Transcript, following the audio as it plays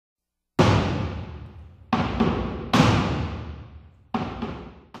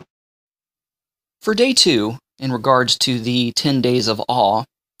For day 2, in regards to the 10 days of awe,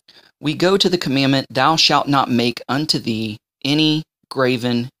 we go to the commandment, "Thou shalt not make unto thee any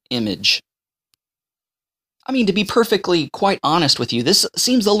graven image." I mean, to be perfectly quite honest with you, this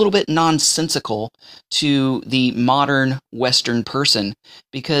seems a little bit nonsensical to the modern Western person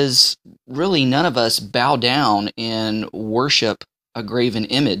because really none of us bow down and worship a graven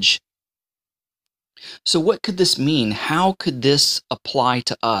image. So, what could this mean? How could this apply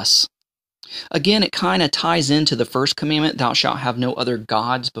to us? Again, it kind of ties into the first commandment, "Thou shalt have no other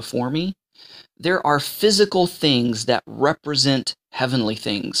gods before me." There are physical things that represent heavenly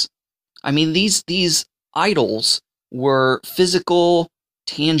things. I mean, these idols were physical,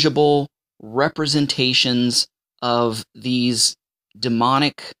 tangible representations of these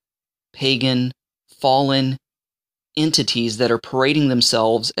demonic, pagan, fallen entities that are parading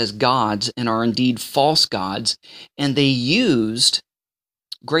themselves as gods and are indeed false gods, and they used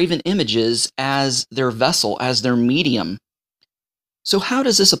graven images as their vessel, as their medium. So how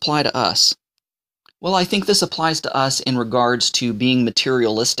does this apply to us? Well, I think this applies to us in regards to being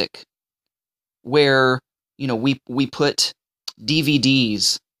materialistic, where, we put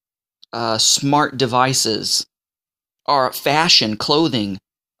DVDs, smart devices, our fashion, clothing,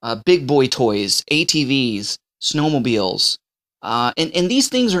 big boy toys, ATVs, snowmobiles, and these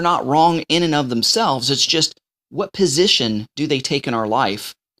things are not wrong in and of themselves. It's just, what position do they take in our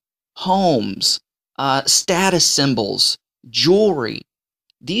life? Homes, status symbols, jewelry,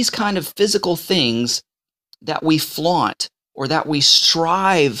 these kind of physical things that we flaunt or that we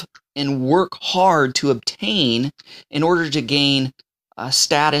strive and work hard to obtain in order to gain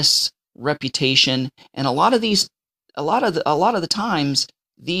status, reputation, and a lot of the times,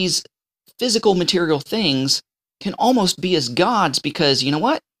 these physical material things can almost be as gods because, you know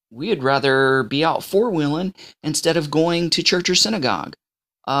what? We'd rather be out four-wheeling instead of going to church or synagogue.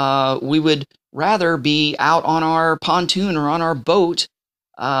 We would rather be out on our pontoon or on our boat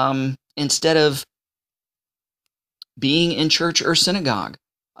instead of being in church or synagogue.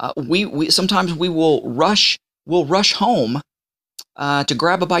 We sometimes will rush home to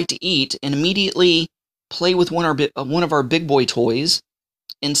grab a bite to eat and immediately play with one of our big boy toys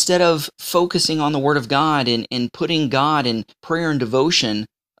instead of focusing on the Word of God and putting God and prayer and devotion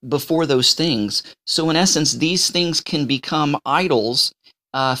before those things. So in essence, these things can become idols,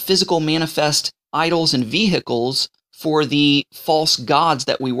 physical manifest idols and vehicles for the false gods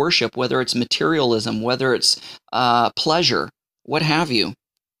that we worship, whether it's materialism, whether it's pleasure, what have you.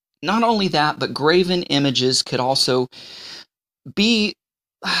 Not only that, but graven images could also be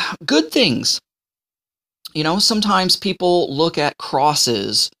good things. Sometimes people look at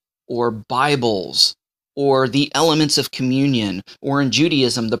crosses or Bibles or the elements of communion, or in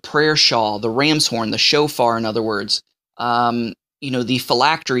Judaism, the prayer shawl, the ram's horn, the shofar, in other words, the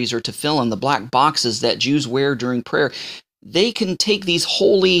phylacteries or tefillin, the black boxes that Jews wear during prayer. They can take these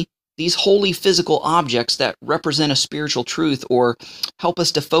holy physical objects that represent a spiritual truth or help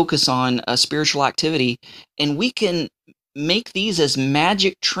us to focus on a spiritual activity, and we can make these as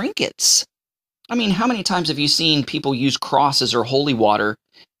magic trinkets. I mean, how many times have you seen people use crosses or holy water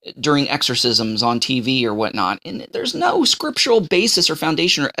during exorcisms on TV or whatnot? And there's no scriptural basis or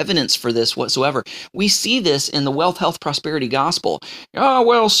foundation or evidence for this whatsoever. We see this in the wealth, health, prosperity gospel. "Oh,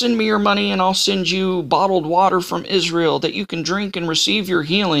 well, send me your money and I'll send you bottled water from Israel that you can drink and receive your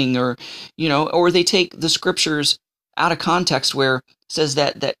healing." Or they take the scriptures out of context where it says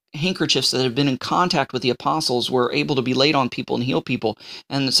that handkerchiefs that have been in contact with the apostles were able to be laid on people and heal people.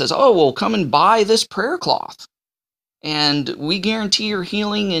 And it says, "Oh, well, come and buy this prayer cloth, and we guarantee your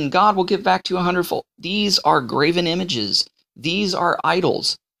healing, and God will give back to you 100-fold." These are graven images. These are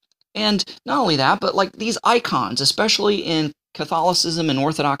idols. And not only that, but like these icons, especially in Catholicism and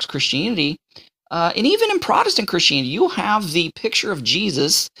Orthodox Christianity, and even in Protestant Christianity, you'll have the picture of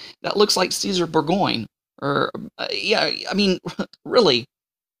Jesus that looks like Caesar Borgia. Or, really,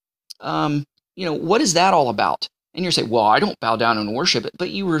 what is that all about? And you're saying, "Well, I don't bow down and worship it," but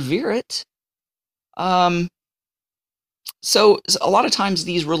you revere it. So a lot of times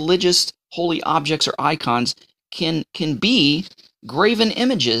these religious holy objects or icons can be graven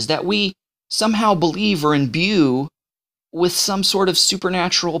images that we somehow believe or imbue with some sort of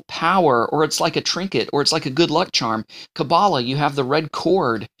supernatural power, or it's like a trinket, or it's like a good luck charm. Kabbalah, you have the red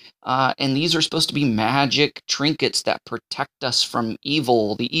cord, and these are supposed to be magic trinkets that protect us from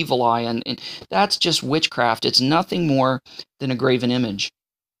evil, the evil eye, and that's just witchcraft. It's nothing more than a graven image.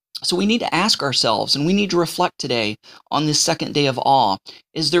 So we need to ask ourselves, and we need to reflect today on this second day of awe.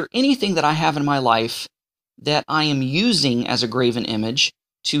 Is there anything that I have in my life that I am using as a graven image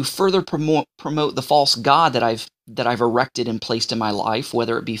to further promote the false god that I've that I've erected and placed in my life,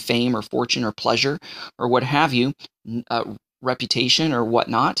 whether it be fame or fortune or pleasure or what have you, reputation or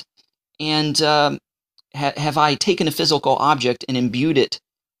whatnot. And have I taken a physical object and imbued it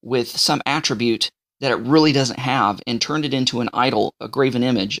with some attribute that it really doesn't have and turned it into an idol, a graven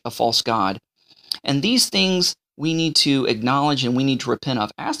image, a false god? And these things we need to acknowledge and we need to repent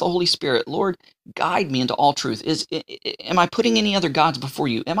of. Ask the Holy Spirit, Lord, guide me into all truth. Am I putting any other gods before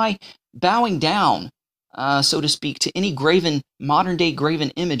you? Am I bowing down, so to speak, to any modern day graven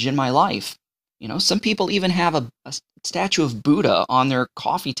image in my life? You know, some people even have a statue of Buddha on their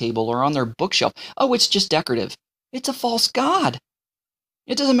coffee table or on their bookshelf. Oh, it's just decorative. It's a false god.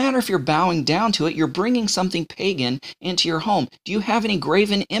 It doesn't matter if you're bowing down to it. You're bringing something pagan into your home. Do you have any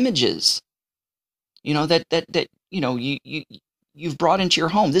graven images? You know, that you know, you've brought into your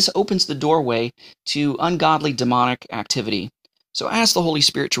home. This opens the doorway to ungodly demonic activity. So ask the Holy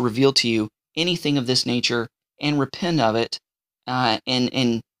Spirit to reveal to you anything of this nature and repent of it,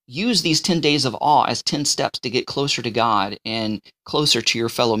 and use these 10 days of awe as 10 steps to get closer to God and closer to your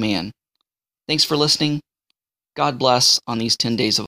fellow man. Thanks for listening. God bless on these 10 days of